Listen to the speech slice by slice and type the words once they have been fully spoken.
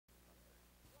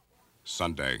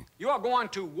Sunday. You are going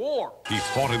to war. He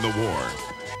fought in the war.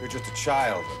 You're just a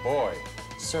child, a boy.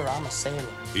 Sir, I'm a sailor.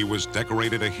 He was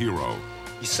decorated a hero.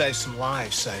 You saved some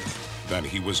lives, Sailor. Then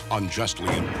he was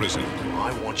unjustly imprisoned.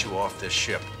 I want you off this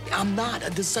ship. I'm not a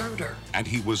deserter. And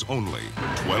he was only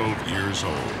 12 years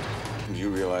old. Do you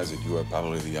realize that you are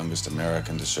probably the youngest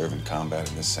American to serve in combat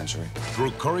in this century?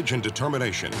 Through courage and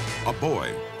determination, a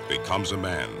boy becomes a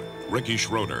man. Ricky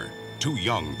Schroeder, Too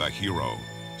Young the Hero,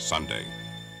 Sunday.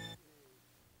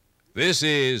 This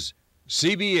is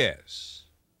CBS.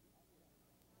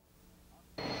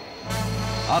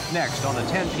 Up next on the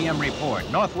 10 p.m. report,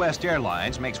 Northwest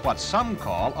Airlines makes what some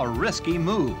call a risky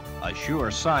move, a sure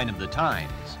sign of the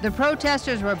times. The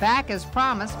protesters were back as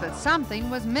promised, but something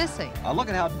was missing. A look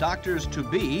at how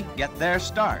doctors-to-be get their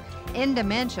start. In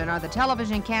dimension are the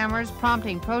television cameras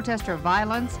prompting protester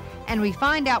violence, and we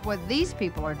find out what these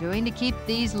people are doing to keep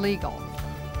these legal.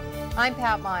 I'm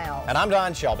Pat Miles. And I'm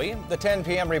Don Shelby. The 10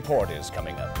 p.m. report is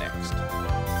coming up next.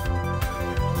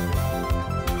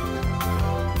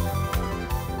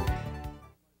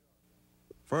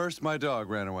 First, my dog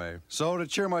ran away. So to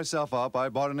cheer myself up, I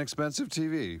bought an expensive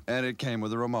TV, and it came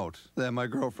with a remote. Then my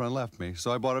girlfriend left me,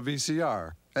 so I bought a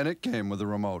VCR, and it came with a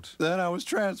remote. Then I was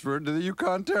transferred to the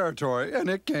Yukon Territory, and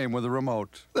it came with a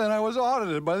remote. Then I was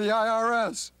audited by the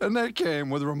IRS, and they came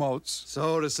with remotes.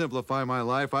 So to simplify my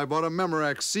life, I bought a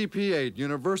Memorex CP8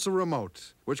 universal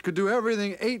remote, which could do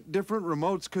everything 8 different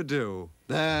remotes could do.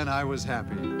 Then I was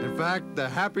happy. In fact, the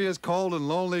happiest cold and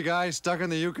lonely guy stuck in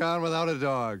the Yukon without a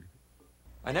dog.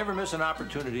 I never miss an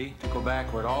opportunity to go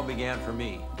back where it all began for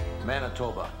me,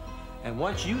 Manitoba. And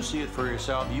once you see it for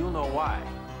yourself, you'll know why.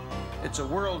 It's a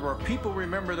world where people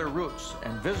remember their roots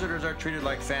and visitors are treated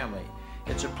like family.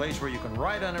 It's a place where you can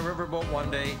ride on a riverboat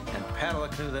one day and paddle a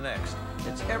canoe the next.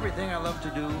 It's everything I love to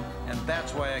do, and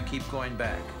that's why I keep going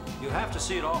back. You have to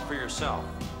see it all for yourself.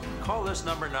 Call this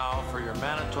number now for your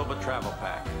Manitoba travel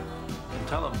pack. And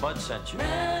tell them Bud sent you.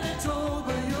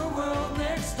 Manitoba, your world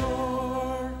next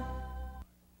door.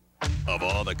 Of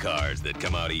all the cars that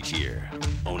come out each year,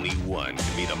 only one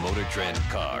can be the Motor Trend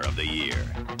Car of the Year.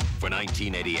 For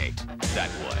 1988, that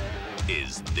one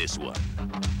is this one,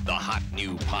 the hot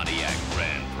new Pontiac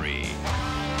Grand Prix.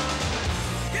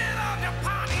 Get on your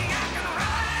Pontiac and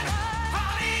ride,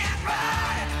 Pontiac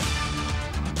ride!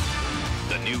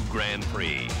 The new Grand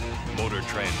Prix, Motor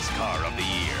Trend's Car of the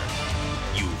Year.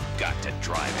 You've got to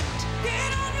drive it.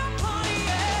 Get on your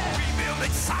Pontiac! Rebuild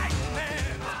excitement!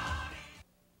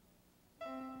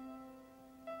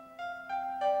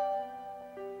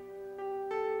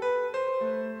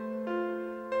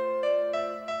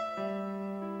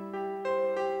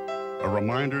 A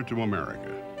reminder to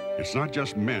America, it's not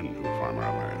just men who farm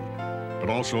our land, but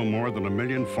also more than 1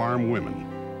 million farm women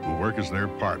who work as their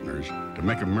partners to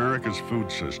make America's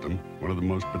food system one of the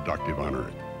most productive on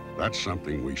earth. That's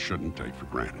something we shouldn't take for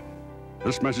granted.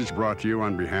 This message brought to you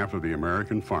on behalf of the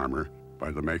American farmer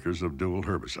by the makers of dual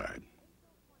herbicide.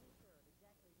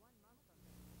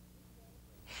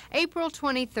 April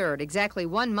 23rd, exactly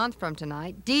 1 month from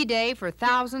tonight, D-Day for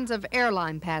thousands of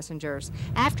airline passengers.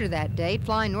 After that date,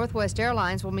 flying Northwest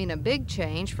Airlines will mean a big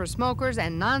change for smokers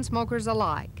and non-smokers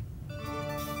alike.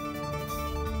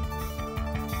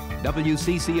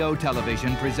 WCCO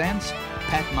Television presents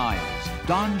Pat Miles,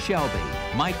 Don Shelby,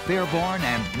 Mike Fairborn,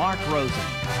 and Mark Rosen.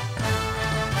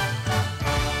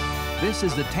 This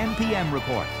is the 10 p.m.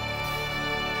 report.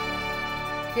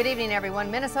 Good evening,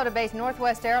 everyone. Minnesota-based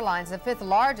Northwest Airlines, the 5th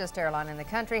largest airline in the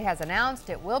country, has announced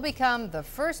it will become the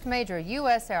first major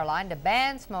U.S. airline to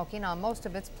ban smoking on most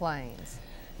of its planes.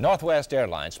 Northwest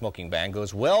Airlines' smoking ban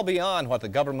goes well beyond what the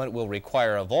government will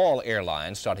require of all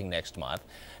airlines starting next month.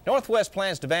 Northwest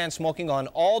plans to ban smoking on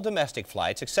all domestic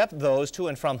flights except those to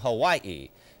and from Hawaii.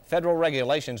 Federal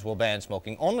regulations will ban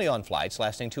smoking only on flights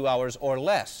lasting 2 hours or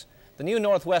less. The new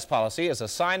Northwest policy is a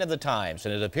sign of the times,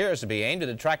 and it appears to be aimed at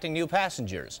attracting new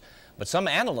passengers. But some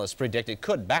analysts predict it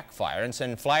could backfire and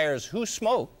send flyers who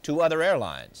smoke to other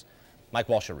airlines. Mike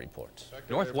Walsher reports.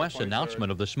 Northwest's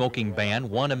announcement of the smoking ban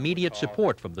won immediate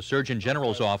support from the Surgeon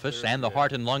General's office and the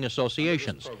Heart and Lung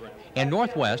Associations. And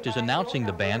Northwest is announcing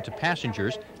the ban to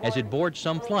passengers as it boards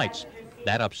some flights.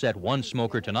 That upset one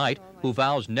smoker tonight who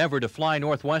vows never to fly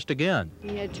Northwest again.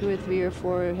 We had 2 or 3 or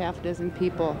 4 or half dozen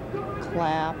people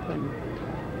clap, and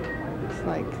it's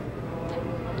like,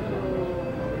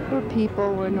 we're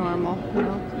people, we're normal, you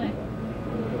know.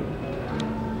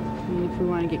 I mean, if we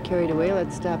want to get carried away,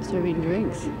 let's stop serving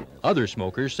drinks. Other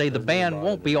smokers say the ban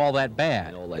won't be all that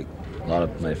bad. You know, like a lot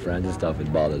of my friends and stuff,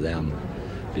 it bothers them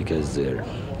because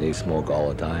they smoke all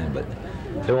the time, but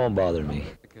it won't bother me.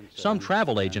 Some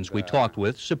travel agents we talked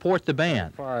with support the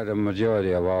ban. The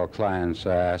majority of our clients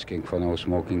are asking for no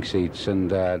smoking seats, and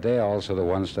they're also the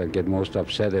ones that get most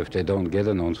upset if they don't get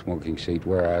a non-smoking seat,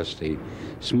 whereas the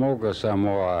smokers are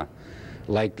more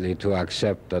likely to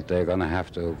accept that they're going to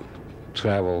have to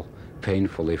travel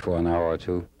painfully for an hour or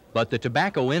two. But the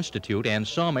Tobacco Institute and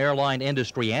some airline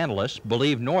industry analysts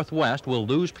believe Northwest will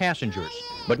lose passengers.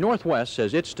 But Northwest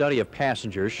says its study of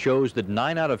passengers shows that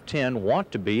 9 out of 10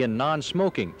 want to be in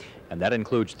non-smoking, and that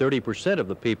includes 30% of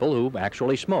the people who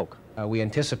actually smoke. We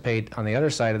anticipate on the other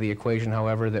side of the equation,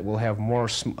 however, that we'll have more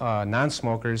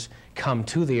non-smokers come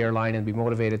to the airline and be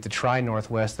motivated to try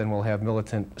Northwest than we'll have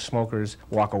militant smokers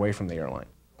walk away from the airline.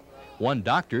 One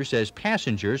doctor says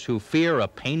passengers who fear a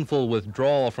painful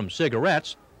withdrawal from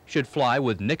cigarettes should fly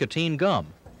with nicotine gum.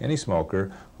 Any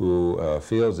smoker who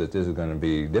feels that this is going to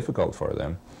be difficult for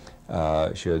them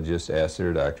should just ask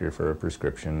their doctor for a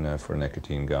prescription for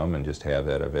nicotine gum and just have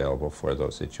that available for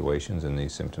those situations, and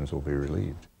these symptoms will be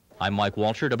relieved. I'm Mike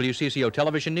Walsher, WCCO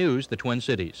Television News, the Twin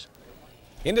Cities.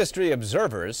 Industry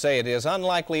observers say it is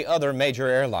unlikely other major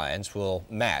airlines will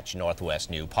match Northwest's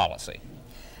new policy.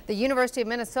 The University of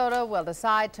Minnesota will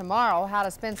decide tomorrow how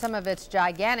to spend some of its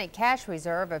gigantic cash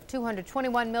reserve of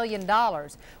 $221 million.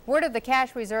 Word of the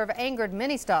cash reserve angered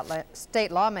many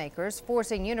state lawmakers,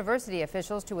 forcing university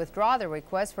officials to withdraw their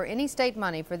request for any state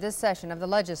money for this session of the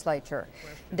legislature.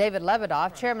 David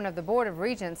Lebedoff, chairman of the Board of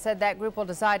Regents, said that group will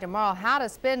decide tomorrow how to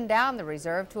spend down the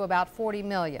reserve to about $40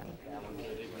 million.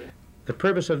 The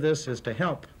purpose of this is to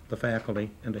help the faculty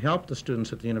and to help the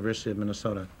students at the University of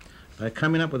Minnesota by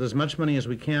coming up with as much money as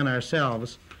we can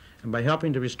ourselves and by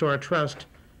helping to restore trust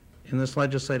in this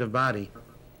legislative body.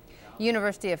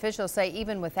 University officials say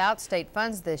even without state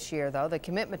funds this year, though, the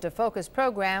Commitment to Focus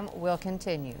program will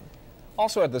continue.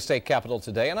 Also at the state capitol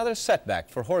today, another setback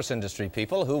for horse industry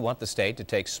people who want the state to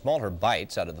take smaller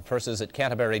bites out of the purses at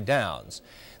Canterbury Downs.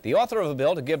 The author of a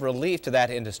bill to give relief to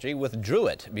that industry withdrew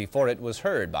it before it was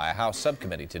heard by a House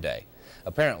subcommittee today.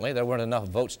 Apparently, there weren't enough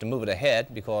votes to move it ahead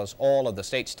because all of the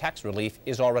state's tax relief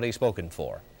is already spoken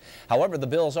for. However, the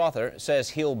bill's author says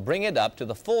he'll bring it up to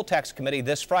the full tax committee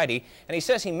this Friday, and he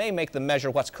says he may make the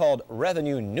measure what's called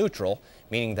revenue neutral,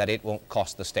 meaning that it won't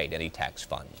cost the state any tax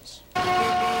funds.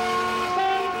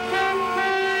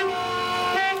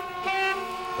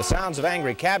 The sounds of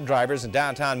angry cab drivers in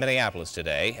downtown Minneapolis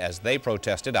today as they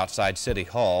protested outside City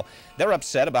Hall. They're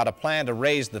upset about a plan to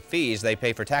raise the fees they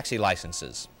pay for taxi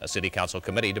licenses. A city council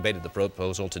committee debated the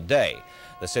proposal today.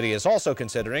 The city is also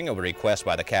considering a request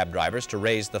by the cab drivers to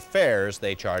raise the fares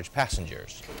they charge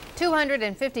passengers.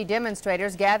 250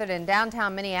 demonstrators gathered in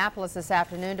downtown Minneapolis this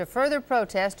afternoon to further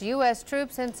protest U.S.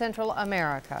 troops in Central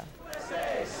America.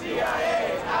 USA,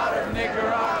 CIA, out of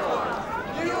Nicaragua.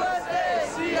 USA,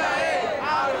 CIA.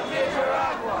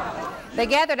 They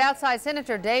gathered outside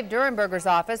Senator Dave Durenberger's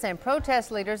office, and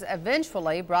protest leaders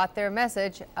eventually brought their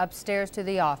message upstairs to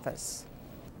the office.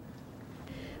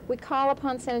 We call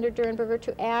upon Senator Durenberger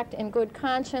to act in good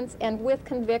conscience and with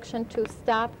conviction to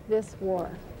stop this war.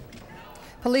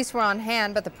 Police were on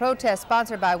hand, but the protest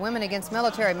sponsored by Women Against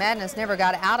Military Madness never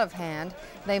got out of hand.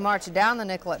 They marched down the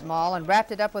Nicollet Mall and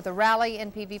wrapped it up with a rally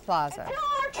in PV Plaza. Until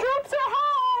our troops are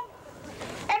home,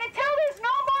 and until there's no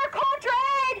more contra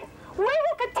aid, we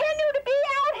will continue to be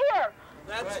out here.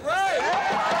 That's right.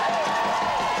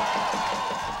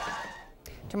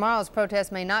 Tomorrow's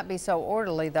protest may not be so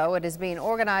orderly, though. It is being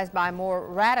organized by more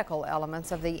radical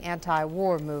elements of the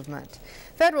anti-war movement.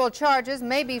 Federal charges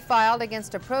may be filed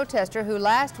against a protester who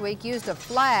last week used a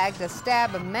flag to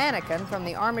stab a mannequin from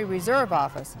the Army Reserve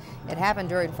Office. It happened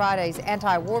during Friday's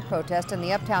anti-war protest in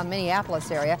the uptown Minneapolis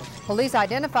area. Police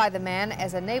identified the man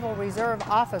as a Naval Reserve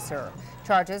officer.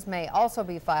 Charges may also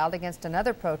be filed against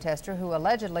another protester who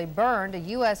allegedly burned a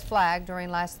U.S. flag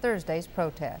during last Thursday's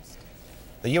protest.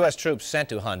 The U.S. troops sent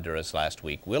to Honduras last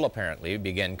week will apparently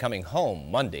begin coming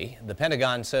home Monday. The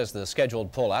Pentagon says the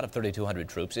scheduled pullout of 3,200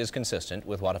 troops is consistent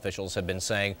with what officials have been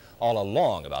saying all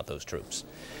along about those troops.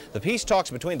 The peace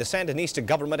talks between the Sandinista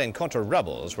government and Contra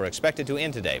rebels were expected to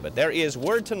end today, but there is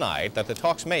word tonight that the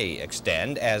talks may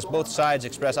extend as both sides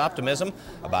express optimism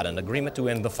about an agreement to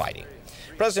end the fighting.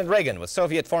 President Reagan, with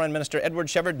Soviet Foreign Minister Edward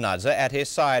Shevardnadze at his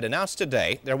side, announced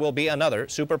today there will be another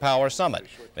superpower summit.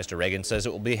 Mr. Reagan says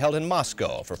it will be held in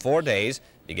Moscow for 4 days,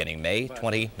 beginning May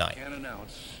 29th.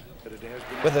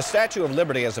 With the Statue of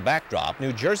Liberty as a backdrop,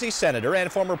 New Jersey Senator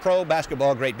and former pro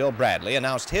basketball great Bill Bradley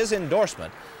announced his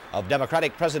endorsement of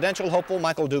Democratic presidential hopeful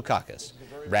Michael Dukakis.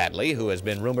 Bradley, who has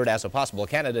been rumored as a possible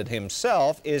candidate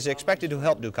himself, is expected to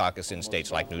help Dukakis in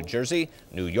states like New Jersey,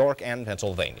 New York, and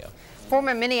Pennsylvania.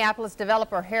 Former Minneapolis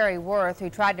developer Harry Worth, who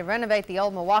tried to renovate the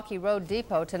old Milwaukee Road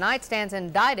Depot, tonight stands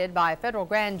indicted by a federal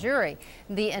grand jury.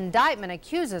 The indictment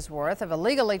accuses Worth of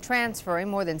illegally transferring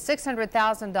more than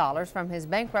 $600,000 from his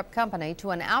bankrupt company to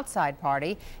an outside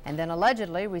party and then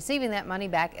allegedly receiving that money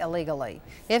back illegally.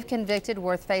 If convicted,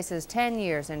 Worth faces 10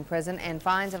 years in prison and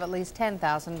fines of at least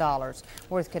 $10,000.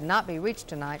 Worth could not be reached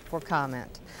tonight for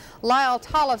comment. Lyle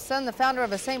Tollefson, the founder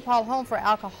of a St. Paul home for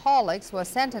alcoholics, was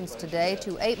sentenced today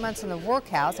to 8 months in the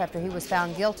workhouse after he was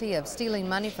found guilty of stealing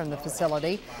money from the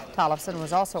facility. Tollefson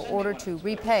was also ordered to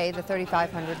repay the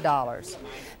 $3,500.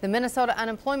 The Minnesota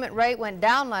unemployment rate went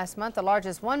down last month, the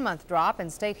largest one-month drop in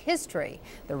state history.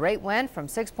 The rate went from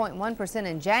 6.1%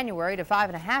 in January to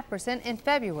 5.5% in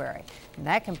February. And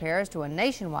that compares to a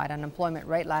nationwide unemployment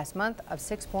rate last month of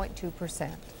 6.2%.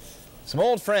 Some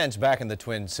old friends back in the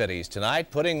Twin Cities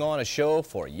tonight, putting on a show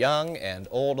for young and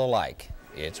old alike.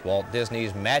 It's Walt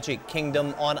Disney's Magic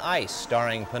Kingdom on Ice,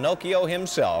 starring Pinocchio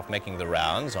himself making the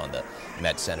rounds on the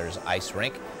Met Center's ice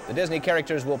rink. The Disney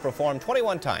characters will perform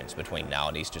 21 times between now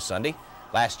and Easter Sunday.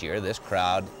 Last year, this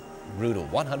crowd grew to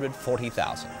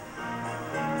 140,000.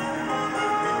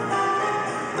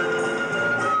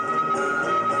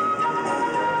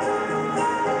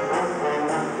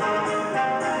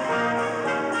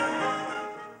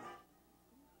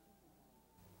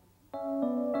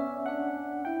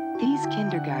 These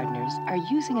kindergartners are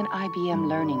using an IBM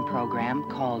learning program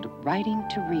called Writing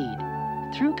to Read.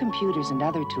 Through computers and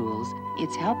other tools,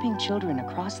 it's helping children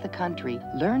across the country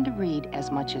learn to read as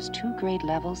much as 2 grade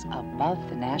levels above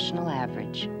the national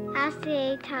average. I see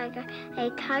a tiger.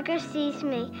 A tiger sees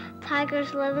me.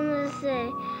 Tigers live in the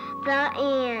sea. The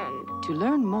end. To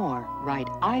learn more, write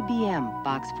IBM,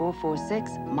 Box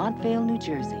 446, Montvale, New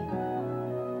Jersey.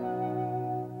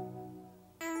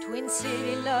 Twin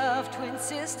city love, twin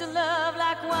sister love,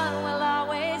 like one will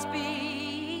always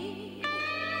be.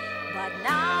 But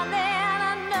now and then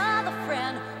another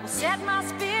friend will set my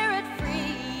spirit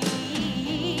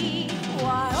free.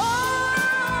 Wyoming,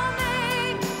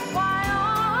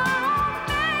 Wyoming.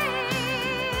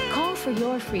 Call for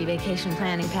your free vacation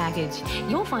planning package.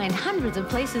 You'll find hundreds of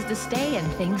places to stay and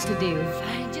things to do.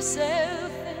 Find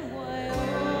yourself in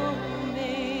Wyoming.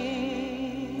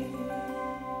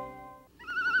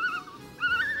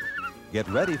 Get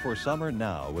ready for summer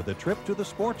now with a trip to the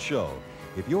sports show.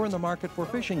 If you're in the market for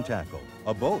fishing tackle,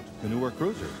 a boat, canoe or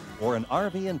cruiser, or an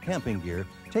RV and camping gear,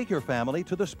 take your family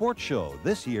to the sports show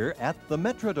this year at the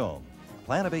Metrodome.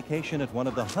 Plan a vacation at one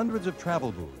of the hundreds of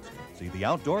travel booths. See the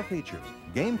outdoor features,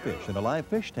 game fish and a live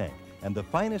fish tank, and the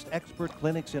finest expert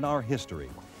clinics in our history.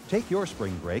 Take your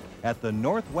spring break at the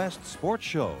Northwest Sports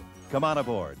Show. Come on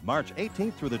aboard March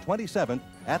 18th through the 27th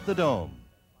at the Dome.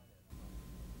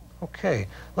 Okay,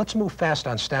 let's move fast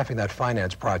on staffing that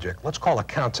finance project. Let's call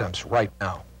account temps right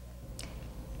now.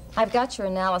 I've got your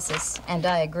analysis, and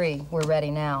I agree. We're ready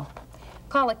now.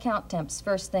 Call account temps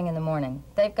first thing in the morning.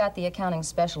 They've got the accounting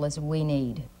specialists we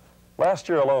need. Last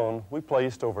year alone, we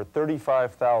placed over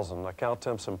 35,000 account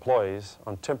temps employees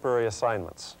on temporary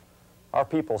assignments. Our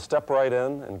people step right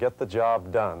in and get the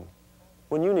job done.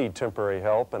 When you need temporary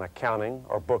help in accounting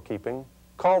or bookkeeping,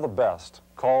 call the best.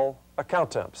 Call account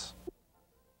temps.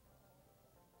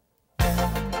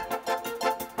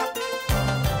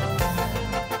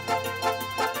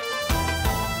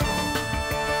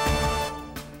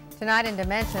 Tonight in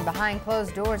Dimension, behind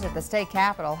closed doors at the state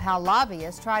capitol, how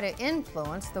lobbyists try to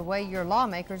influence the way your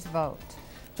lawmakers vote.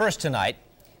 First tonight,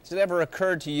 has it ever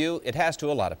occurred to you, it has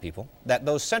to a lot of people, that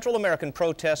those Central American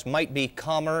protests might be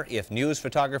calmer if news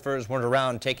photographers weren't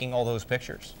around taking all those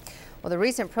pictures? Well, the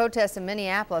recent protests in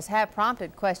Minneapolis have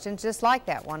prompted questions just like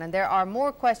that one, and there are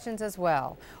more questions as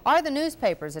well. Are the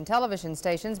newspapers and television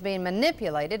stations being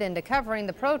manipulated into covering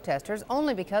the protesters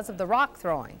only because of the rock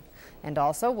throwing? And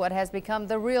also, what has become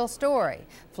the real story?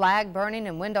 Flag burning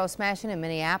and window smashing in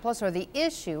Minneapolis, or the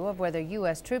issue of whether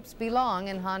U.S. troops belong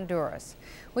in Honduras?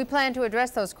 We plan to address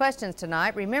those questions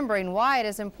tonight, remembering why it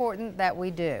is important that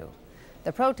we do.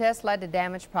 The protest led to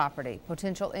damaged property,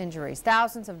 potential injuries,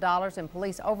 thousands of dollars in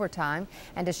police overtime,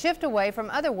 and a shift away from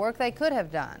other work they could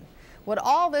have done. Would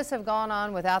all this have gone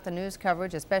on without the news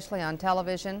coverage, especially on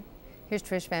television? Here's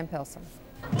Trish Van Pilsen.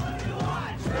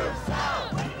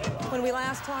 When we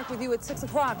last talked with you at 6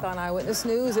 o'clock on Eyewitness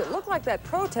News, it looked like that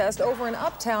protest over in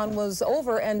Uptown was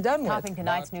over and done with. Topping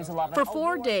tonight's News 11. For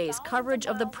 4 days, coverage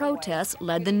of the protests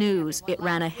led the news. It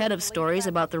ran ahead of stories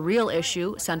about the real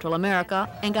issue, Central America,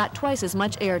 and got twice as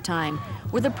much airtime.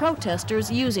 Were the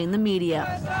protesters using the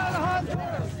media?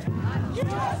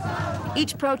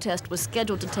 Each protest was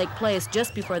scheduled to take place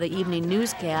just before the evening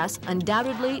newscast,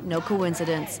 undoubtedly no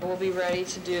coincidence. We'll be ready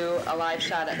to do a live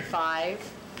shot at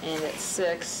 5 and at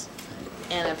 6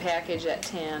 and a package at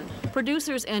 10.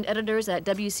 Producers and editors at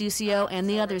WCCO and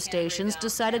the other stations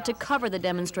decided to cover the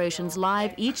demonstrations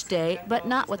live each day, but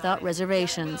not without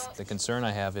reservations. The concern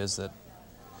I have is that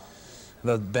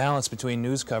the balance between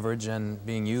news coverage and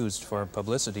being used for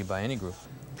publicity by any group.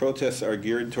 Protests are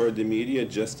geared toward the media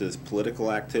just as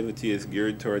political activity is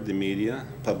geared toward the media,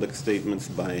 public statements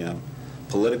by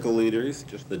political leaders.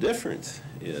 Just the difference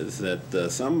is that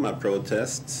some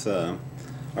protests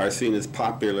are seen as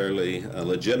popularly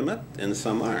legitimate and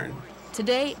some aren't.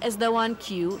 Today, as though on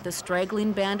cue, the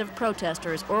straggling band of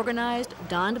protesters organized,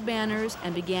 donned banners,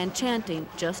 and began chanting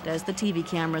just as the TV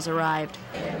cameras arrived.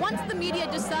 Once the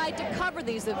media decide to cover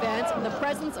these events, the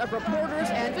presence of reporters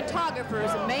and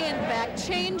photographers may in fact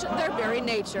change their very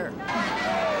nature.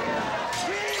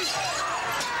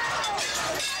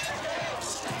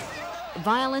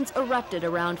 Violence erupted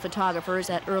around photographers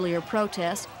at earlier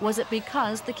protests. Was it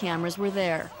because the cameras were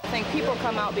there? I think people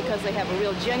come out because they have a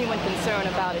real genuine concern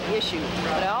about an issue,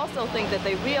 but I also think that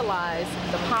they realize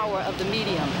the power of the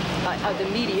medium, of the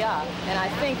media, and I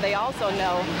think they also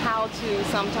know how to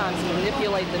sometimes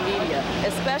manipulate the media,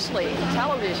 especially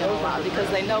television a lot, because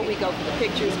they know we go for the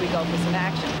pictures, we go for some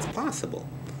action. It's possible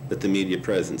that the media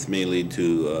presence may lead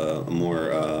to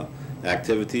more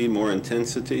activity, more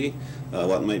intensity,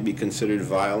 what might be considered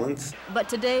violence. But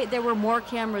today there were more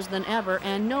cameras than ever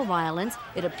and no violence.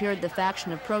 It appeared the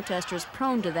faction of protesters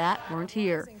prone to that weren't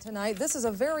here. Tonight, this is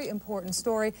a very important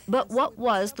story. But what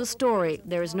was the story?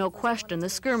 There is no question the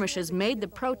skirmishes made the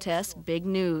protests big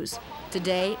news.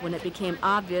 Today, when it became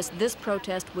obvious this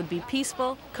protest would be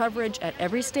peaceful, coverage at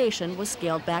every station was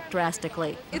scaled back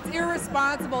drastically. It's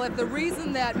irresponsible if the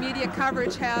reason that media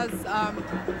coverage has,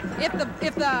 if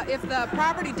the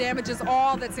property damage is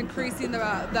all that's increasing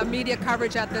the media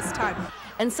coverage at this time.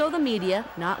 And so the media,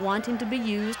 not wanting to be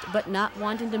used but not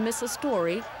wanting to miss a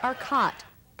story, are caught.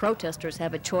 Protesters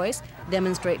have a choice: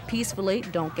 demonstrate peacefully,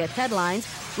 don't get headlines,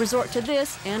 resort to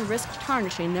this, and risk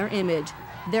tarnishing their image.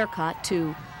 They're caught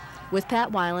too. With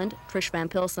Pat Weiland, Trish Van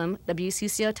Pilsum,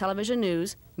 WCCO Television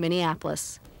News,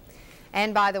 Minneapolis.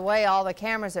 And by the way, all the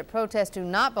cameras at protests do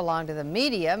not belong to the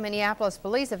media. Minneapolis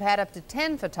police have had up to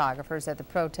 10 photographers at the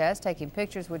protest taking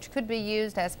pictures which could be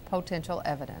used as potential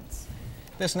evidence.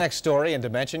 This next story in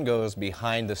Dimension goes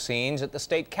behind the scenes at the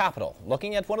state capitol,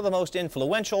 looking at one of the most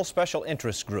influential special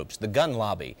interest groups, the gun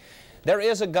lobby. There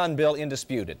is a gun bill in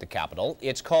dispute at the Capitol.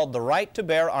 It's called the Right to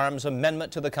Bear Arms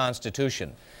Amendment to the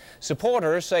Constitution.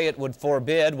 Supporters say it would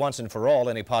forbid once and for all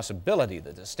any possibility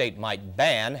that the state might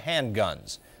ban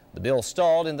handguns. The bill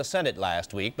stalled in the Senate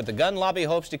last week, but the gun lobby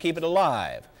hopes to keep it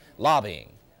alive.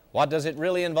 Lobbying. What does it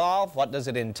really involve? What does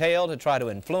it entail to try to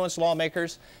influence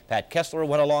lawmakers? Pat Kessler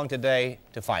went along today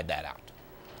to find that out.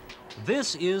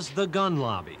 This is the gun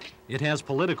lobby. It has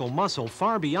political muscle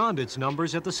far beyond its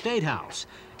numbers at the State House.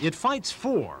 It fights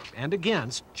for and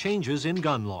against changes in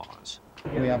gun laws.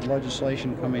 We have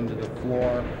legislation coming to the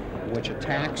floor which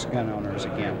attacks gun owners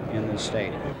again in the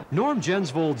state. Norm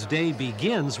Jensvold's day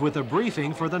begins with a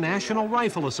briefing for the National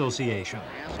Rifle Association.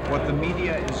 What the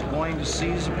media is going to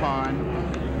seize upon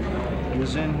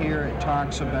is in here. It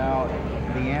talks about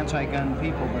the anti-gun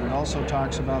people, but it also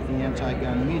talks about the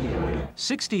anti-gun media.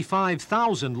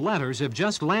 65,000 letters have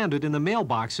just landed in the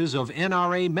mailboxes of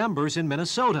NRA members in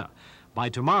Minnesota. By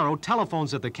tomorrow,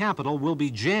 telephones at the Capitol will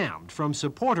be jammed from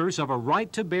supporters of a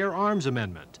right to bear arms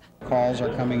amendment. Calls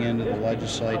are coming into the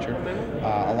legislature.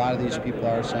 A lot of these people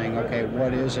are saying, okay,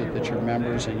 what is it that your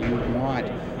members and you want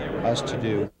us to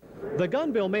do? The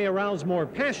gun bill may arouse more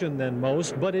passion than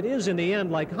most, but it is in the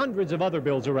end like hundreds of other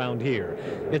bills around here.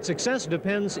 Its success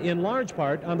depends in large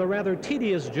part on the rather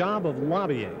tedious job of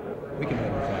lobbying. We can make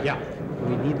it fun. Yeah.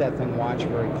 We need that thing watched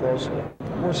very closely.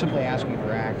 We're simply asking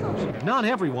for actions. Not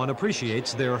everyone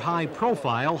appreciates their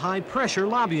high-profile, high-pressure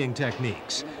lobbying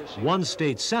techniques. One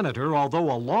state senator,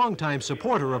 although a longtime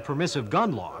supporter of permissive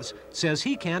gun laws, says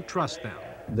he can't trust them.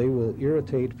 They will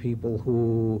irritate people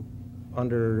who,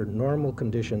 under normal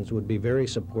conditions, would be very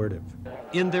supportive.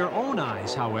 In their own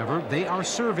eyes, however, they are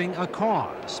serving a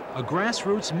cause, a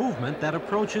grassroots movement that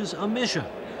approaches a mission.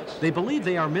 They believe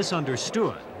they are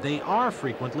misunderstood. They are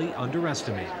frequently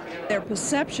underestimated. Their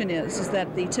perception is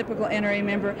that the typical NRA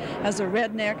member has a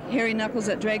redneck, hairy knuckles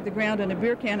that drag the ground and a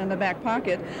beer can in the back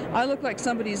pocket. I look like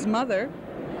somebody's mother.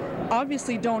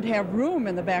 Obviously don't have room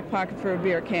in the back pocket for a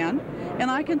beer can.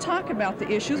 And I can talk about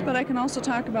the issues, but I can also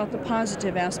talk about the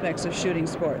positive aspects of shooting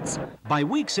sports. By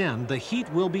week's end, the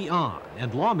heat will be on,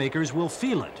 and lawmakers will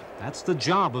feel it. That's the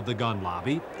job of the gun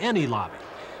lobby, any lobby.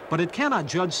 But it cannot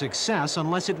judge success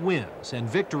unless it wins, and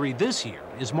victory this year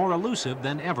is more elusive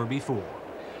than ever before.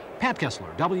 Pat Kessler,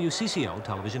 WCCO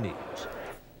Television News.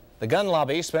 The gun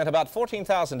lobby spent about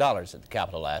 $14,000 at the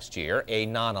Capitol last year, a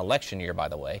non-election year, by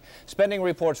the way. Spending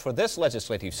reports for this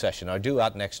legislative session are due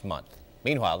out next month.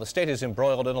 Meanwhile, the state is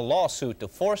embroiled in a lawsuit to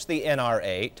force the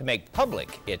NRA to make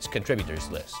public its contributors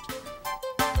list.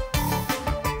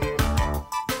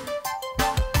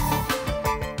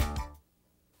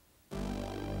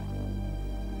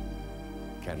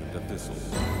 Canada thistle,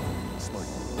 smart,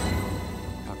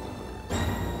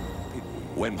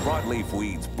 when broadleaf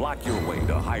weeds block your way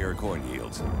to higher corn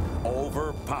yields,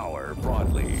 overpower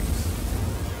broadleaves.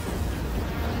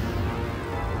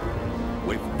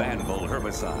 With Banville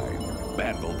herbicide,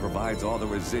 Banville provides all the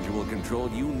residual control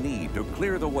you need to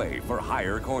clear the way for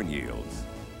higher corn yields.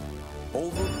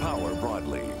 Overpower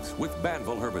broadleaves with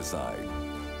Banville herbicide.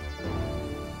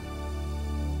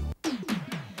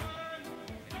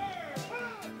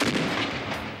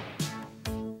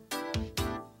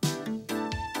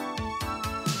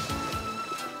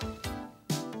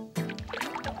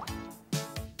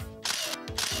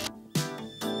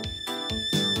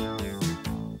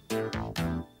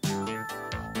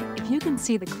 If you can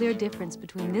see the clear difference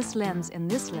between this lens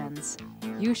and this lens,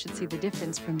 you should see the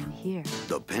difference from in here.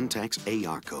 The Pentax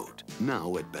AR code,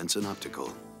 now at Benson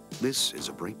Optical. This is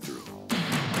a breakthrough.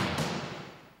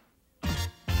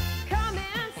 Come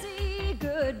and see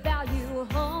Good Value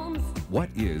Homes. What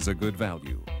is a good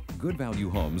value? Good Value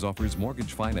Homes offers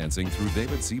mortgage financing through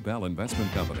David C. Bell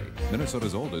Investment Company,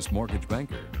 Minnesota's oldest mortgage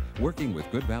banker, working with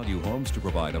Good Value Homes to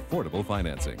provide affordable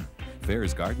financing.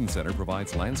 Fairs Garden Center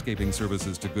provides landscaping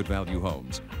services to Good Value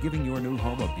Homes, giving your new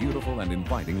home a beautiful and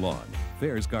inviting lawn.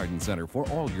 Fairs Garden Center for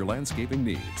all your landscaping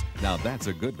needs. Now that's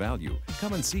a good value.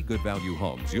 Come and see Good Value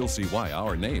Homes. You'll see why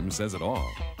our name says it all.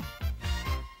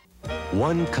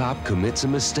 One cop commits a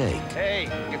mistake. Hey,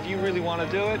 if you really want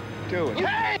to do it, do it.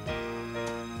 Hey!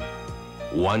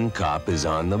 One cop is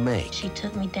on the make. She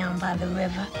took me down by the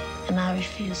river, and I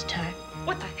refused her.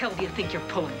 What the hell do you think you're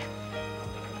pulling?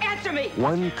 Answer me!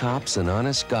 One cop's an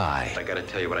honest guy. I gotta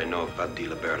tell you what I know about De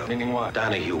Liberto. Meaning what?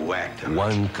 Donahue whacked him.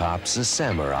 One cop's a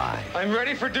samurai. I'm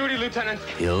ready for duty, Lieutenant.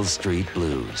 Hill Street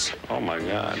Blues. Oh, my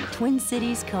God. Twin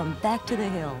Cities come back to the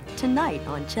hill tonight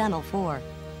on Channel 4.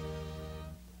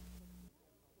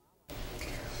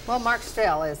 Well, Mark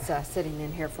Stell is sitting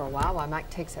in here for a while Mike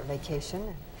takes a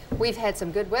vacation. We've had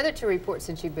some good weather to report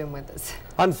since you've been with us.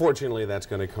 Unfortunately, that's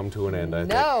going to come to an end, I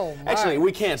think. No, Mark. Actually,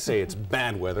 we can't say it's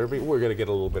bad weather, but we're going to get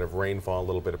a little bit of rainfall, a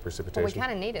little bit of precipitation. Well, we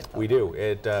kind of need it, though. We do.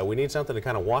 We need something to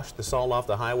kind of wash the salt off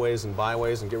the highways and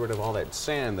byways and get rid of all that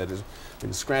sand that has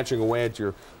been scratching away at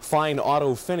your fine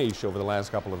auto finish over the last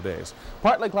couple of days.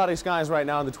 Partly cloudy skies right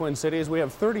now in the Twin Cities. We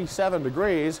have 37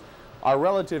 degrees. Our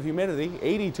relative humidity,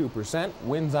 82%.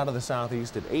 Winds out of the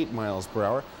southeast at 8 miles per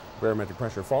hour. Barometric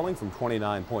pressure falling from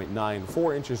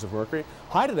 29.94 inches of mercury.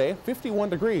 High today, 51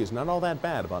 degrees. Not all that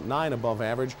bad, about 9 above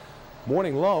average.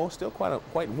 Morning low, still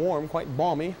quite warm, quite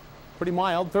balmy. Pretty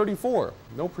mild, 34.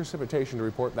 No precipitation to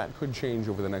report. That could change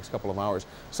over the next couple of hours.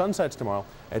 Sun sets tomorrow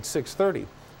at 6:30.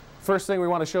 First thing we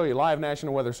want to show you, live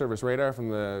National Weather Service radar from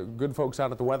the good folks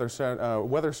out at the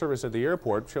Weather Service at the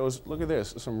airport shows, look at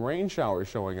this, some rain showers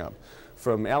showing up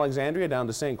from Alexandria down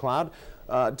to St. Cloud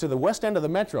to the west end of the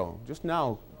metro. Just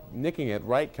now nicking at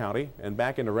Wright County and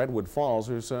back into Redwood Falls.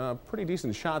 There's a pretty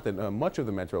decent shot that much of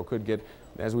the metro could get,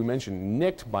 as we mentioned,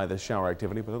 nicked by this shower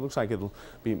activity, but it looks like it'll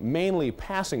be mainly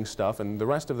passing stuff, and the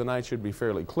rest of the night should be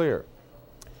fairly clear.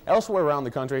 Elsewhere around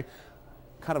the country,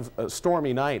 kind of a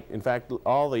stormy night. In fact,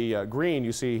 all the green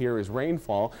you see here is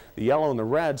rainfall. The yellow and the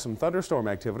red, some thunderstorm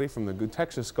activity from the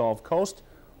Texas Gulf Coast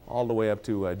all the way up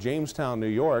to Jamestown, New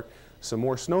York. Some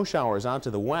more snow showers out to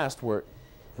the west where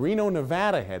Reno,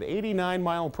 Nevada had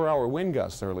 89-mile-per-hour wind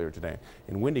gusts earlier today,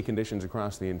 and windy conditions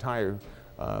across the entire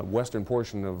western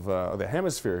portion of the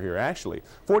hemisphere here, actually.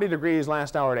 40 degrees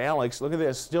last hour at Alex. Look at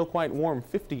this, still quite warm,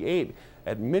 58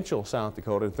 at Mitchell, South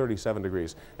Dakota, and 37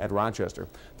 degrees at Rochester.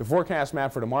 The forecast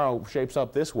map for tomorrow shapes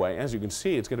up this way. As you can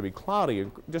see, it's going to be cloudy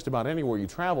just about anywhere you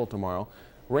travel tomorrow.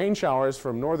 Rain showers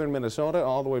from northern Minnesota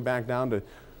all the way back down to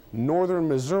northern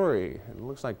Missouri. It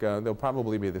looks like they'll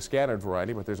probably be the scattered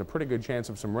variety, but there's a pretty good chance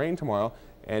of some rain tomorrow.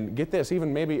 And get this,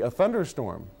 even maybe a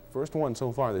thunderstorm. First one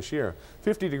so far this year.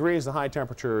 50 degrees the high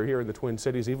temperature here in the Twin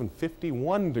Cities, even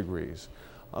 51 degrees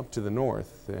up to the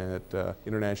north at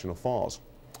International Falls.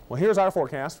 Well, here's our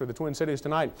forecast for the Twin Cities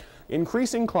tonight.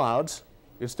 Increasing clouds,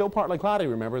 It's still partly cloudy,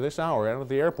 remember, this hour out at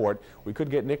the airport. We could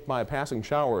get nicked by a passing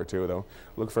shower or two, though.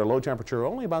 Look for a low temperature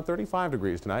only about 35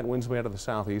 degrees tonight. Winds way out of the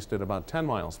southeast at about 10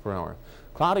 miles per hour.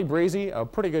 Cloudy, breezy, a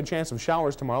pretty good chance of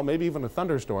showers tomorrow, maybe even a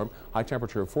thunderstorm. High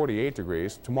temperature of 48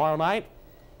 degrees. Tomorrow night,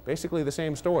 basically the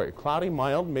same story. Cloudy,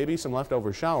 mild, maybe some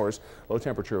leftover showers. Low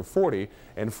temperature of 40.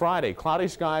 And Friday, cloudy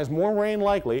skies, more rain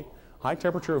likely. High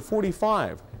temperature of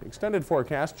 45. Extended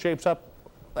forecast shapes up,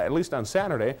 at least on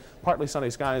Saturday, partly sunny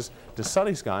skies to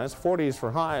sunny skies, 40s for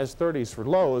highs, 30s for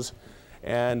lows,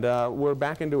 and we're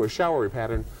back into a showery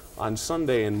pattern on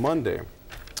Sunday and Monday.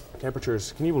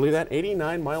 Temperatures, can you believe that?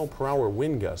 89-mile-per-hour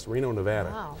wind gust, Reno, Nevada.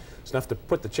 Wow. It's enough to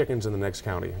put the chickens in the next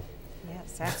county.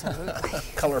 Yes, absolutely.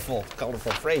 Colorful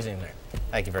phrasing there.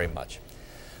 Thank you very much.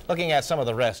 Looking at some of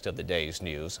the rest of the day's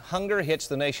news, hunger hits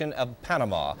the nation of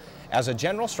Panama as a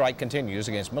general strike continues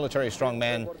against military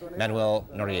strongman Manuel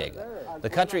Noriega. The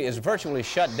country is virtually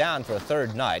shut down for a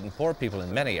third night, and poor people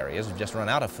in many areas have just run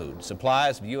out of food.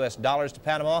 Supplies of U.S. dollars to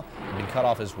Panama have been cut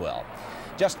off as well.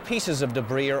 Just pieces of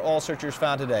debris are all searchers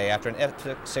found today after an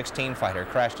F-16 fighter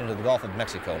crashed into the Gulf of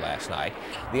Mexico last night.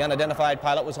 The unidentified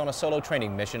pilot was on a solo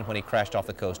training mission when he crashed off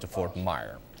the coast of Fort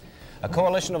Myer. A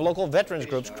coalition of local veterans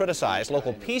groups criticized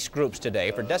local peace groups today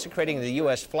for desecrating the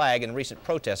U.S. flag in recent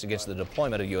protests against the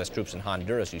deployment of U.S. troops in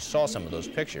Honduras. You saw some of those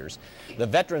pictures. The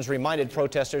veterans reminded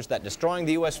protesters that destroying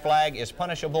the U.S. flag is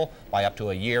punishable by up to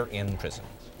a year in prison.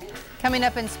 Coming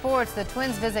up in sports, the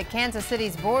Twins visit Kansas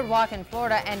City's Boardwalk in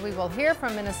Florida, and we will hear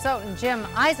from Minnesotan Jim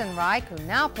Eisenreich, who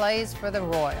now plays for the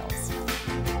Royals.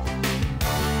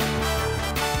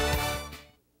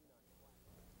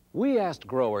 We asked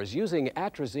growers using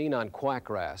atrazine on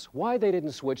quackgrass why they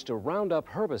didn't switch to Roundup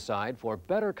herbicide for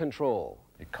better control.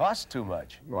 It costs too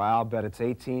much. Well, I'll bet it's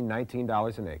 $18,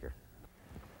 $19 an acre.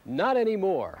 Not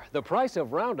anymore. The price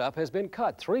of Roundup has been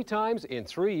cut 3 times in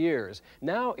 3 years.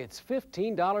 Now it's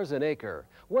 $15 an acre.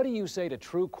 What do you say to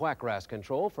true quackgrass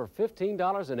control for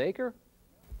 $15 an acre?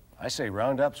 I say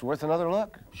Roundup's worth another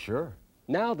look. Sure.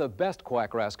 Now the best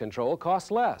quackgrass control costs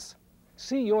less.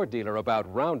 See your dealer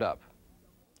about Roundup.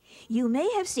 You may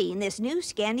have seen this new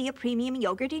Scandia Premium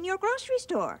Yogurt in your grocery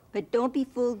store. But don't be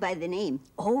fooled by the name.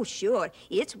 Oh, sure.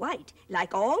 It's white,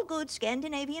 like all good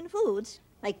Scandinavian foods.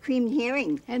 Like creamed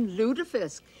herring. And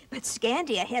lutefisk. But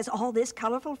Scandia has all this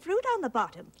colorful fruit on the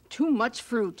bottom. Too much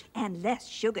fruit. And less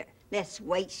sugar. Less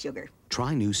white sugar.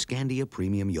 Try new Scandia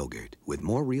Premium Yogurt with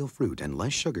more real fruit and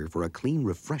less sugar for a clean,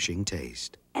 refreshing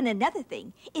taste. And another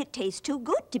thing, it tastes too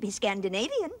good to be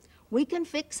Scandinavian. We can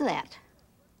fix that.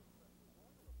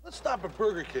 Let's stop at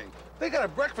Burger King. They got a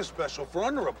breakfast special for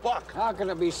under $1. How can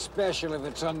it be special if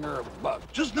it's under $1?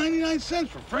 Just 99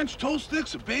 cents for French toast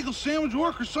sticks, a bagel sandwich, or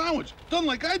a croissant sandwich. Done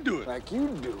like I do it. Like you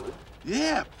do it?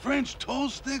 Yeah, French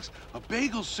toast sticks, a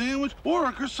bagel sandwich, or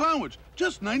a croissant sandwich.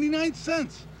 Just 99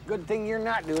 cents. Good thing you're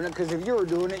not doing it, because if you were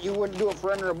doing it, you wouldn't do it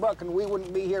for under $1, and we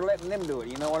wouldn't be here letting them do it.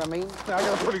 You know what I mean? I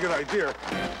got a pretty good idea.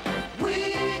 We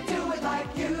do it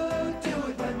like you do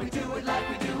it when we do it like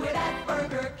we do it at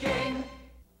Burger King.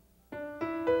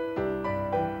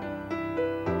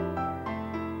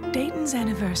 Dayton's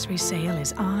anniversary sale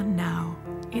is on now.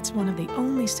 It's one of the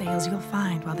only sales you'll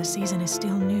find while the season is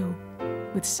still new.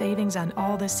 With savings on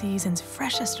all the season's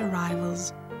freshest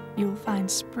arrivals, you'll find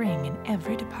spring in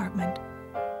every department.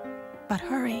 But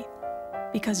hurry,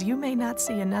 because you may not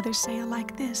see another sale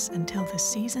like this until the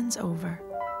season's over.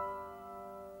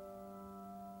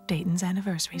 Dayton's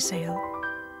anniversary sale.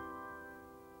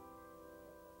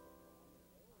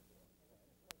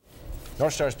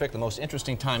 North Stars pick the most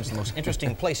interesting times, the most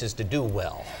interesting places to do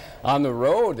well. On the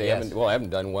road, they haven't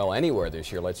done well anywhere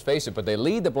this year, let's face it, but they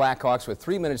lead the Blackhawks with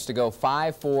 3 minutes to go,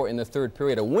 5-4 in the third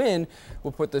period. A win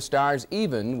will put the Stars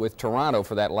even with Toronto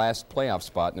for that last playoff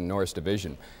spot in the Norris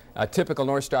Division. A typical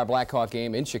North Star Blackhawk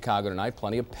game in Chicago tonight.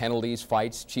 Plenty of penalties,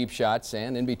 fights, cheap shots,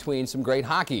 and in between some great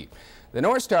hockey. The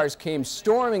North Stars came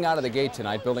storming out of the gate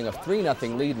tonight, building a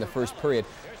 3-0 lead in the first period.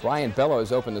 Ryan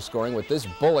Bellows opened the scoring with this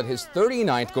bullet, his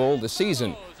 39th goal of the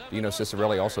season. Dino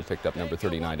Cicerelli also picked up number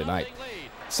 39 tonight.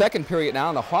 Second period now,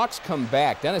 and the Hawks come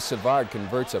back. Dennis Savard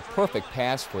converts a perfect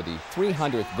pass for the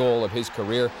 300th goal of his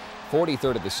career,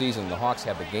 43rd of the season. The Hawks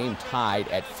have the game tied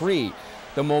at 3.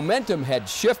 The momentum had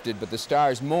shifted, but the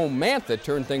Stars' Mo Mantha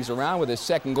turned things around with his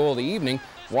second goal of the evening,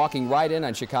 walking right in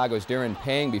on Chicago's Darren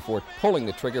Pang before pulling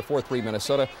the trigger, 4-3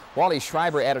 Minnesota. Wally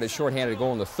Schreiber added a shorthanded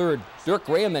goal in the third. Dirk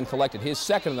Graham then collected his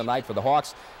second of the night for the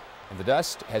Hawks. And the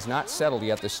dust has not settled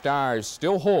yet. The Stars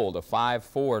still hold a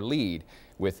 5-4 lead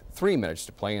with 3 minutes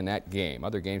to play in that game.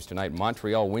 Other games tonight,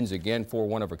 Montreal wins again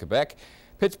 4-1 over Quebec.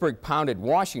 Pittsburgh pounded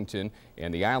Washington,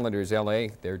 and the Islanders, LA,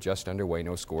 they're just underway,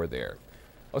 no score there.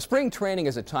 Well, spring training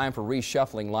is a time for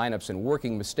reshuffling lineups and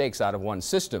working mistakes out of one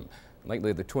system.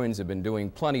 Lately, the Twins have been doing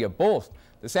plenty of both.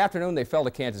 This afternoon, they fell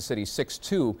to Kansas City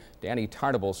 6-2. Danny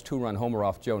Tartable's two-run homer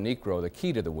off Joe Niekro, the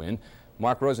key to the win.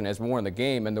 Mark Rosen has more in the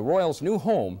game and the Royals' new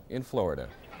home in Florida.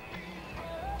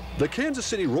 The Kansas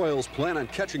City Royals plan on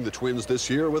catching the Twins this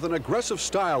year with an aggressive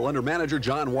style under manager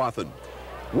John Wathan.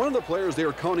 One of the players they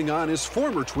are counting on is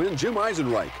former Twin Jim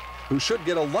Eisenreich, who should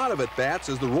get a lot of at-bats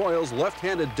as the Royals'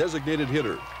 left-handed designated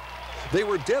hitter. They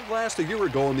were dead last a year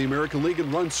ago in the American League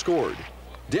in runs scored.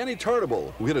 Danny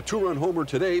Tartable, who hit a two-run homer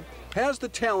today, has the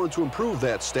talent to improve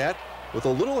that stat with a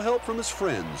little help from his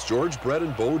friends, George Brett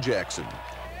and Bo Jackson.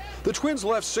 The Twins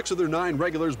left 6 of their 9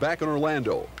 regulars back in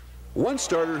Orlando. One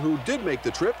starter who did make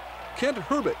the trip, Kent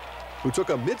Herbert, who took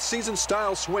a mid-season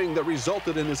style swing that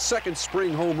resulted in his second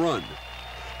spring home run.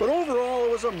 But overall,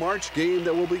 it was a March game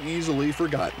that will be easily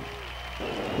forgotten.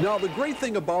 Now, the great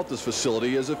thing about this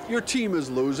facility is if your team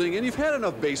is losing and you've had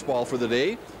enough baseball for the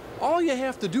day, all you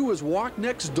have to do is walk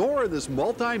next door in this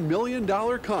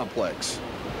multi-million-dollar complex.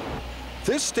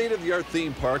 This state-of-the-art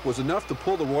theme park was enough to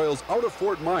pull the Royals out of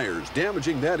Fort Myers,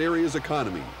 damaging that area's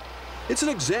economy. It's an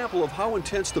example of how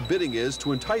intense the bidding is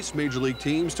to entice Major League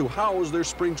teams to house their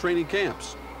spring training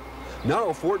camps.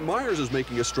 Now Fort Myers is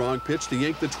making a strong pitch to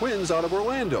yank the Twins out of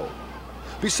Orlando.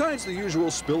 Besides the usual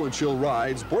spill and chill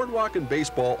rides, Boardwalk and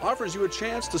Baseball offers you a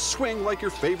chance to swing like your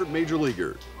favorite major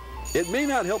leaguer. It may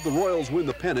not help the Royals win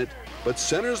the pennant, but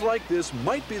centers like this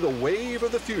might be the wave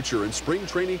of the future in spring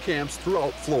training camps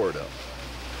throughout Florida.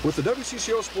 With the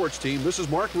WCCO Sports Team, this is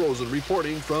Mark Rosen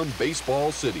reporting from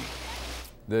Baseball City.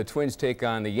 The Twins take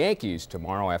on the Yankees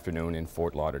tomorrow afternoon in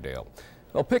Fort Lauderdale.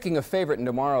 Well, picking a favorite in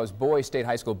tomorrow's Boys State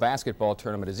High School basketball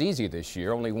tournament is easy this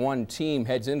year. Only one team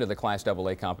heads into the Class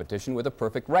AA competition with a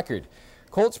perfect record.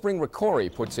 Cold Spring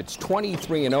Ricori puts its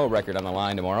 23-0 record on the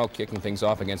line tomorrow, kicking things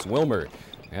off against Wilmer.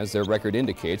 As their record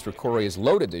indicates, Ricori is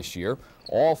loaded this year.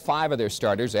 All 5 of their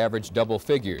starters average double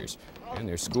figures. And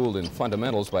they're schooled in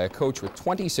fundamentals by a coach with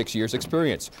 26 years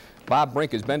experience. Bob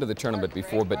Brink has been to the tournament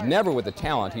before, but never with the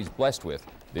talent he's blessed with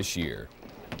this year.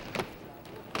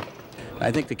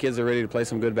 I think the kids are ready to play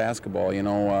some good basketball. You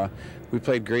know, we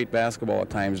played great basketball at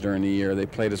times during the year. They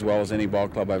played as well as any ball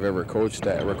club I've ever coached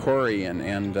at Ricori,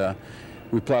 and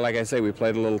we play, like I say, we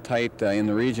played a little tight in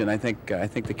the region. I think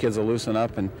the kids will loosen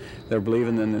up, and they're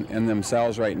believing in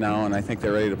themselves right now, and I think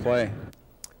they're ready to play.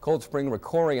 Cold Spring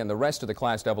Ricori and the rest of the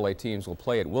Class AA teams will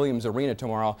play at Williams Arena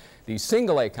tomorrow. The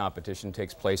Single A competition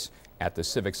takes place at the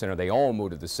Civic Center. They all move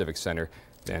to the Civic Center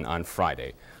then on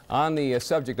Friday. On the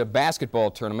subject of basketball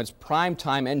tournaments,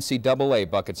 primetime NCAA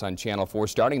buckets on Channel 4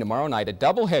 starting tomorrow night. A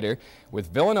doubleheader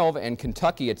with Villanova and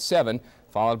Kentucky at 7,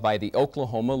 followed by the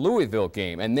Oklahoma-Louisville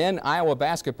game. And then Iowa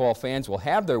basketball fans will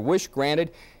have their wish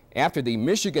granted after the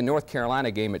Michigan-North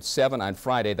Carolina game at 7 on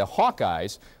Friday. The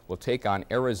Hawkeyes will take on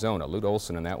Arizona. Lute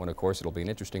Olson in that one, of course. It'll be an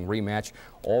interesting rematch.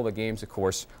 All the games, of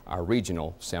course, are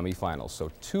regional semifinals. So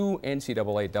 2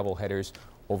 NCAA doubleheaders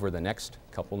over the next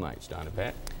couple nights. Don and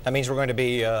Pat? That means we're going to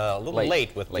be a little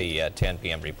late with the 10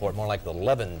 p.m. report, more like the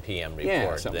 11 p.m. report.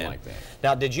 Yeah, something then. like that.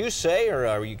 Now, did you say, or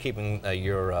are you keeping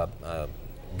your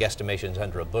guesstimations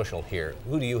under a bushel here?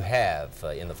 Who do you have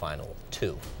in the final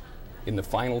 2? In the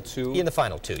final 2? In the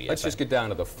final 2, yes. Let's just get down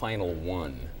to the final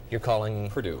 1. You're calling?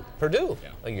 Purdue. Purdue? Yeah.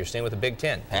 Oh, you're staying with the Big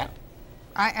Ten. Pat?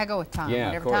 I go with Tom. Yeah,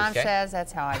 Whatever Tom says,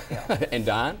 that's how I feel. And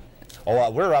Don?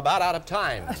 Oh, we're about out of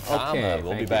time, Tom. Okay,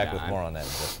 we'll be back with more on that in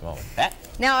just a moment. Pat?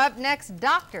 Now up next,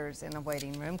 doctors in the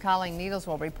waiting room. Colleen Needles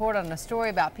will report on a story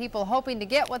about people hoping to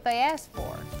get what they asked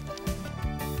for.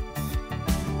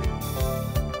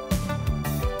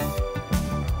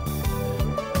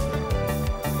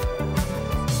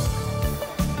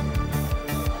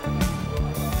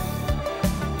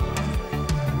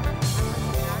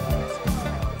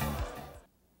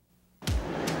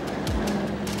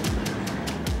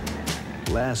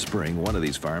 Last spring, one of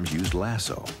these farms used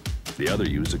Lasso. The other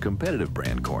used a competitive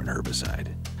brand corn herbicide.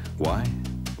 Why?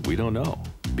 We don't know.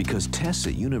 Because tests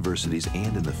at universities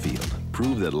and in the field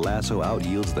prove that Lasso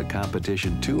outyields the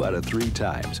competition 2 out of 3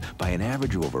 times by an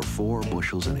average of over 4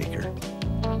 bushels an acre.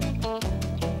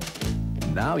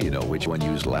 Now you know which one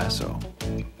used Lasso.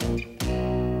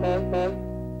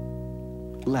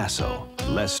 Lasso.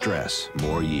 Less stress,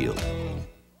 more yield.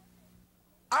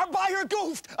 Our buyer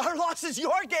goofed. Our loss is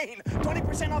your gain.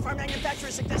 20% off our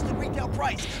manufacturer's suggested retail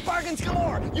price. Bargains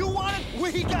galore. You want it?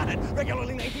 We got it.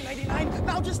 Regularly $19.99,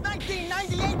 now just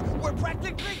 $19.98. We're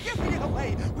practically giving it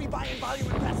away. We buy in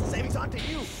volume and pass the savings on to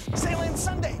you. Sale ends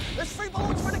Sunday. There's free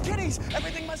balloons for the kiddies.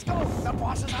 Everything must go. The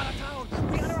boss is out of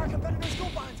town. We honor our competitors'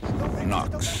 coupons.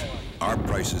 Knox, our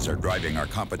prices are driving our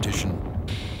competition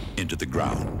into the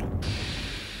ground.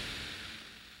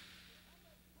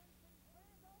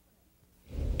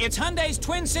 It's Hyundai's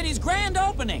Twin Cities grand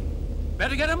opening.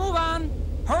 Better get a move on.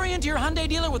 Hurry into your Hyundai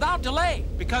dealer without delay,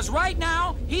 because right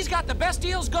now, he's got the best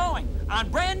deals going on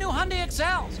brand new Hyundai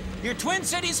Excels. Your Twin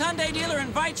Cities Hyundai dealer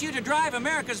invites you to drive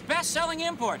America's best-selling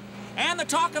import and the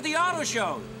talk of the auto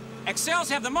show. Excels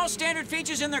have the most standard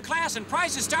features in their class, and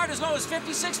prices start as low as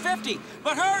 $56.50.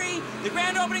 But hurry, the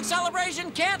grand opening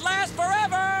celebration can't last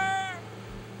forever!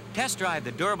 Test drive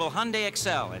the durable Hyundai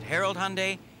Excel at Harold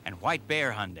Hyundai and White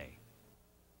Bear Hyundai.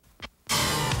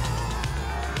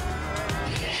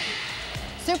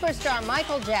 Superstar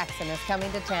Michael Jackson is coming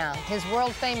to town. His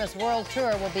world-famous world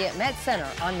tour will be at Met Center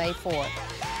on May 4th.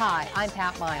 Hi, I'm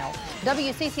Pat Miles.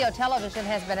 WCCO Television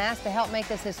has been asked to help make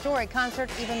this historic concert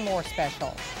even more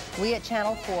special. We at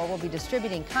Channel 4 will be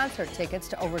distributing concert tickets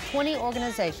to over 20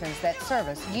 organizations that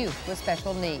service youth with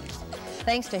special needs.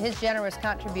 Thanks to his generous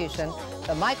contribution,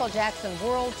 the Michael Jackson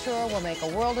World Tour will make a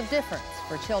world of difference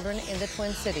for children in the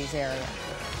Twin Cities area.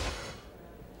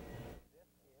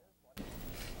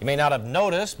 You may not have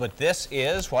noticed, but this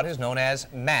is what is known as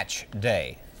Match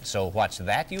Day. So what's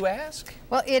that, you ask?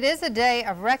 Well, it is a day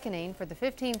of reckoning for the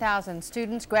 15,000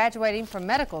 students graduating from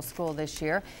medical school this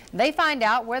year. They find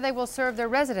out where they will serve their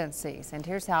residencies, and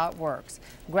here's how it works.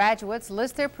 Graduates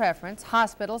list their preference,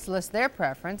 hospitals list their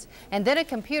preference, and then a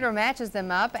computer matches them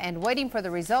up, and waiting for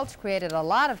the results created a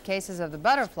lot of cases of the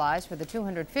butterflies for the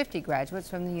 250 graduates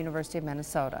from the University of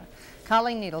Minnesota.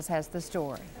 Colleen Needles has the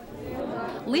story.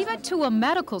 Leave it to a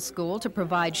medical school to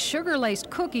provide sugar-laced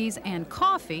cookies and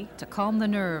coffee to calm the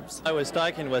nerves. I was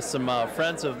talking with some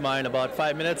friends of mine about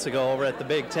 5 minutes ago over at the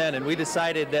Big Ten, and we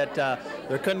decided that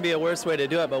there couldn't be a worse way to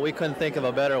do it, but we couldn't think of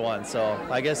a better one, so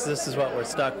I guess this is what we're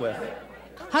stuck with.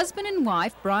 Husband and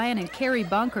wife, Brian and Carrie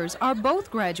Bunkers, are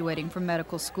both graduating from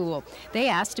medical school. They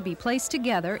asked to be placed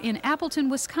together in Appleton,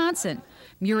 Wisconsin.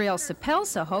 Muriel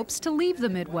Sepelsa hopes to leave the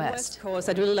Midwest. West Coast.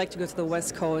 I'd really like to go to the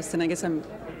West Coast, and I guess I'm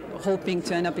hoping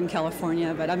to end up in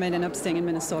California, but I might end up staying in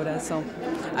Minnesota, so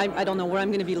I don't know where I'm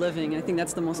going to be living. I think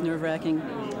that's the most nerve-wracking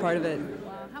part of it.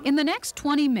 In the next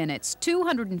 20 minutes,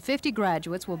 250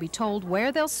 graduates will be told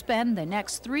where they'll spend the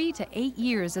next 3 to 8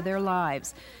 years of their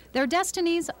lives. Their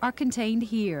destinies are contained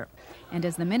here. And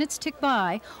as the minutes tick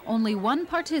by, only one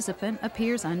participant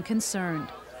appears unconcerned.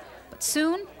 But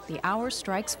soon, the hour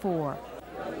strikes 4.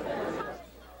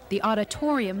 The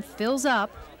auditorium fills up.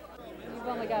 You've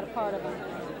only got a part of them.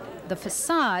 The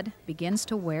facade begins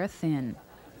to wear thin.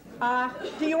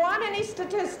 Do you want any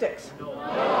statistics? Okay.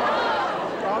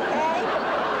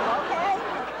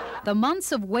 The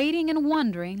months of waiting and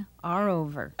wondering are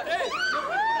over.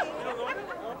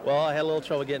 Well, I had a little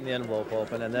trouble getting the envelope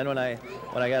open, and then when I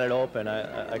got it open,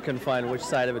 I couldn't find which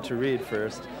side of it to read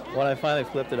first. When I finally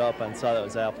flipped it up and saw that it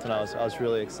was Appleton, I was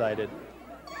really excited.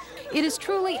 It is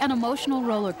truly an emotional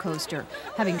roller coaster.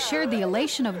 Having shared the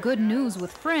elation of good news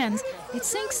with friends, it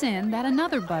sinks in that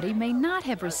another buddy may not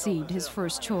have received his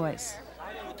first choice.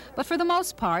 But for the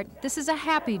most part, this is a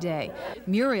happy day.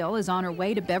 Muriel is on her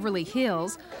way to Beverly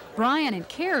Hills. Brian and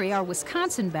Carrie are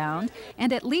Wisconsin-bound,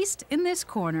 and at least in this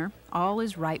corner, all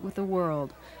is right with the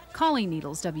world. Colleen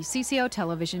Needles, WCCO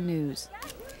Television News.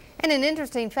 And an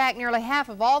interesting fact, nearly half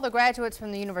of all the graduates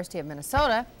from the University of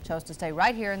Minnesota chose to stay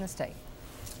right here in the state.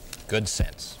 Good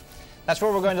sense. That's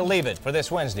where we're going to leave it for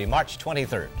this Wednesday, March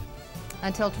 23rd.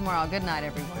 Until tomorrow, good night,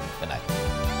 everyone. Good night.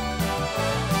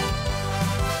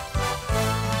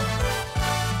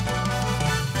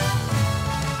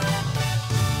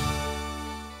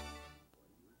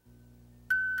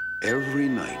 Every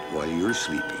night while you're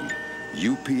sleeping,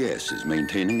 UPS is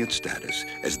maintaining its status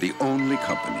as the only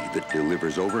company that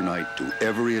delivers overnight to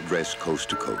every address coast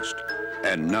to coast.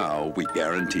 And now we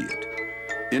guarantee it.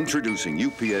 Introducing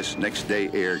UPS Next Day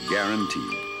Air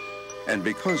Guaranteed. And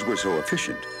because we're so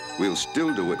efficient, we'll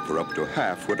still do it for up to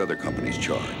half what other companies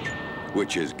charge,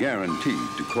 which is guaranteed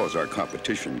to cause our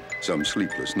competition some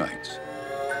sleepless nights.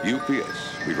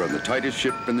 UPS, we run the tightest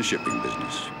ship in the shipping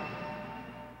business.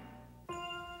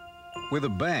 With a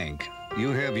bank,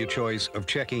 you have your choice of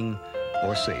checking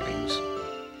or savings.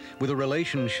 With a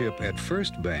relationship at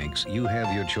First Banks, you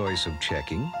have your choice of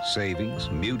checking, savings,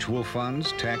 mutual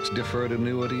funds, tax-deferred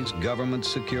annuities, government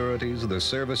securities, the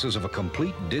services of a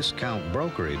complete discount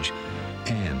brokerage,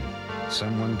 and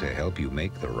someone to help you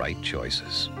make the right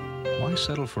choices. Why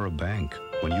settle for a bank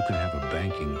when you can have a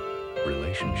banking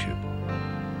relationship?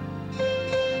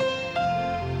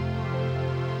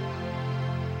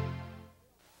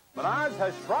 But I's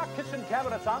has Schrock kitchen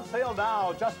cabinets on sale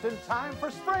now, just in time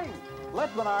for spring.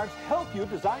 Let Menards help you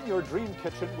design your dream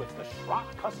kitchen with the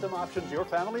Schrock custom options your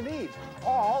family needs,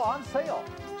 all on sale.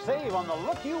 Save on the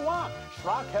look you want.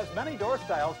 Schrock has many door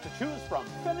styles to choose from,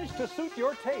 finished to suit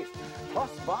your taste. Plus,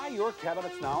 buy your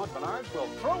cabinets now and Menards will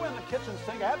throw in the kitchen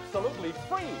sink absolutely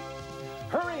free.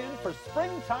 Hurry in for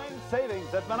springtime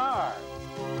savings at Menards.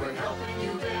 We're helping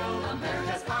you build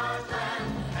America's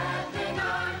heartland at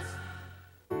Menards.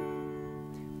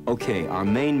 Okay, our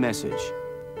main message.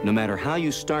 No matter how you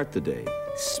start the day,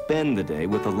 spend the day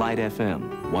with the Light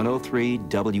FM, 103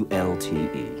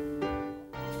 WLTE.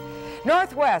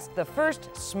 Northwest, the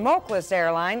first smokeless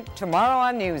airline, tomorrow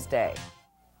on Newsday.